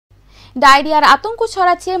ডায়রিয়ার আতঙ্ক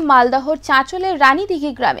ছড়াচ্ছে মালদহর চাঁচলের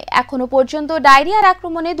রানীদিঘি গ্রামে। এখনো পর্যন্ত ডায়রিয়ার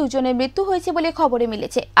আক্রমণে দুজনের মৃত্যু হয়েছে বলে খবরে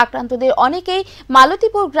মিলেছে। আক্রান্তদের অনেকেই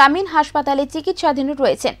মালতীপুর গ্রামীণ হাসপাতালে চিকিৎসাধীন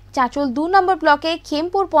রয়েছেন। চাঁচল ২ নম্বর ব্লকে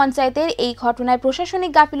খেমপুর পঞ্চায়েতের এই ঘটনায়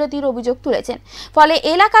প্রশাসনিক গাফিলতির অভিযোগ তুলেছেন। ফলে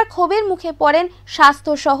এলাকার ক্ষোভের মুখে পড়েন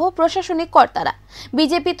স্বাস্থ্য সহ প্রশাসনিক কর্তারা।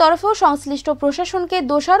 বিজেপির তরফেও সংশ্লিষ্ট প্রশাসনকে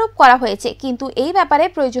দোষারোপ করা হয়েছে, কিন্তু এই ব্যাপারে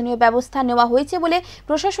প্রয়োজনীয় ব্যবস্থা নেওয়া হয়েছে বলে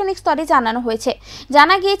প্রশাসনিক স্তরে জানানো হয়েছে।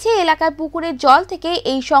 জানা গিয়েছে এলাকার পুকুরের জল থেকে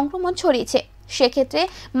এই সংক্রমণ ছড়িয়েছে। সেক্ষেত্রে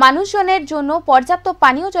মানুষজনের জন্য পর্যাপ্ত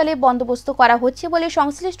পানীয় জলের বন্দোবস্ত করা হচ্ছে বলে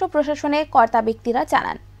সংশ্লিষ্ট প্রশাসনের কর্তা ব্যক্তিরা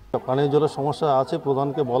জানান। পানীয় জলের সমস্যা আছে,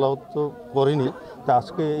 প্রধানকে বলা হতো করেনি, তা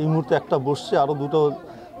আজকে এই মুহূর্তে একটা বসছে, আরও দুটো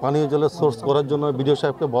পানীয় জলের সোর্স করার জন্য বিডিও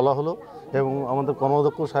সাহেবকে বলা হলো এবং আমাদের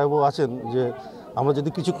কর্মাধ্যক্ষ সাহেবও আছেন যে আমরা যদি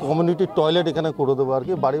কিছু কমিউনিটি টয়লেট এখানে করে দেবো আর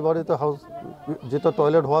কি, বাড়ি বাড়িতে হাউস যেটা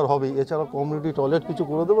টয়লেট হওয়ার হবেই, এছাড়া কমিউনিটি টয়লেট কিছু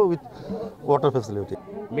করে দেবো উইথ ওয়াটার ফ্যাসিলিটি।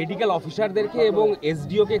 মেডিকেল অফিসারদেরকে এবং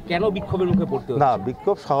এসডিওকে কেন বিক্ষোভের মুখে পড়তে হচ্ছে? না,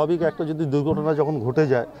 বিক্ষোভ স্বাভাবিক, একটা যদি দুর্ঘটনা যখন ঘটে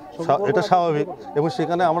যায় এটা স্বাভাবিক, এবং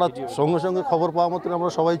সেখানে আমরা সঙ্গে সঙ্গে খবর পাওয়া মাত্র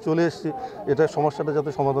আমরা সবাই চলে এসেছি এটা সমস্যাটা যাতে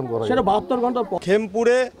সমাধান করা যায়। সেটা 72 ঘন্টা।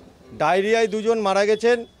 খেমপুরে ডায়রিয়ায় 2 জন মারা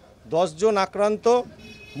গেছেন, 10 জন আক্রান্ত।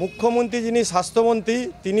 মুখ্যমন্ত্রী যিনি স্বাস্থ্যমন্ত্রী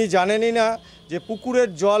তিনি জানেনই না যে পুকুরের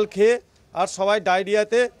জল খেয়ে আর সবাই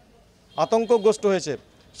ডায়রিয়াতে আতঙ্কগ্রস্ত হয়েছে।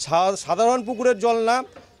 সাধারণ পুকুরের জল না,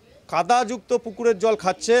 কাদাযুক্ত পুকুরের জল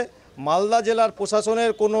খাচ্ছে। মালদা জেলার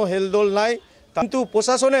প্রশাসনের কোনো হেলদোল নাই, কিন্তু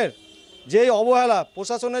প্রশাসনের যেই অবহেলা,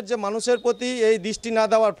 প্রশাসনের যে মানুষের প্রতি এই দৃষ্টি না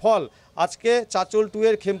দেওয়ার ফল আজকে চাঁচল 2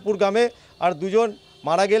 এর খেমপুর গ্রামে আর 2 জন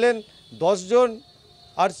মারা গেলেন, 10 জন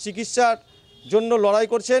আর চিকিৎসার জন্য লড়াই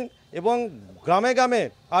করছেন এবং গ্রামে গ্রামে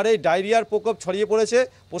আর এই ডায়রিয়ার প্রকোপ ছড়িয়ে পড়েছে।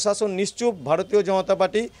 প্রশাসন নিশ্চুপ, ভারতীয় জনতা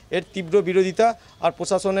পার্টি এর তীব্র বিরোধিতা আর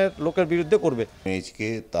প্রশাসনের লোকের বিরুদ্ধে করবে। এমএইচকে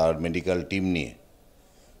তার মেডিকেল টিম নিয়ে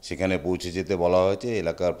সেখানে পৌঁছে যেতে বলা হয়েছে।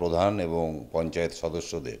 এলাকার প্রধান এবং পঞ্চায়েত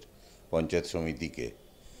সদস্যদের, পঞ্চায়েত সমিতিকে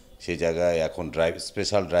সে জায়গায় এখন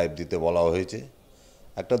স্পেশাল ড্রাইভ দিতে বলা হয়েছে।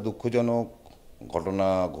 একটা দুঃখজনক ঘটনা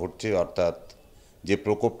ঘটছে, অর্থাৎ যে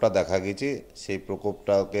প্রকোপটা দেখা গেছে সেই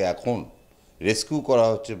প্রকোপটাকে এখন রেস্কিউ করা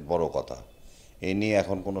হচ্ছে বড় কথা। এই নিয়ে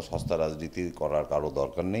এখন কোনো সস্তা রাজনীতি করার কারো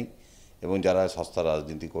দরকার নেই, এবং যারা সস্তা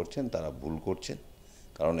রাজনীতি করছেন তারা ভুল করছেন,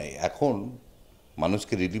 কারণ এখন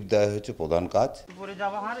মানুষকে রিলিফ দেওয়া হয়েছে প্রধান কাজ।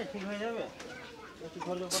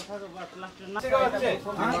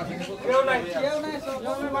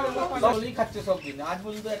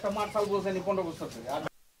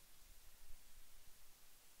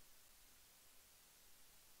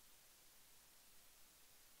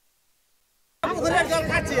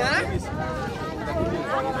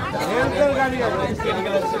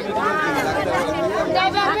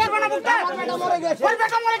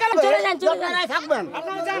 থাকবেন